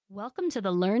Welcome to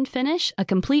the Learn Finnish, a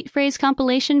complete phrase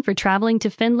compilation for traveling to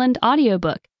Finland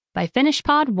audiobook by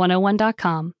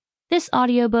FinishPod101.com. This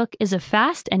audiobook is a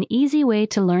fast and easy way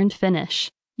to learn Finnish.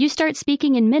 You start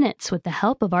speaking in minutes with the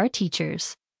help of our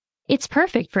teachers. It's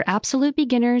perfect for absolute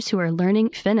beginners who are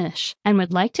learning Finnish and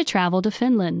would like to travel to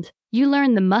Finland. You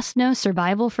learn the must-know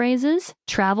survival phrases,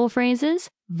 travel phrases,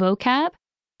 vocab,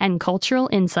 and cultural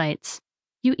insights.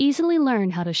 You easily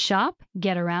learn how to shop,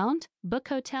 get around, book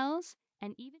hotels, and even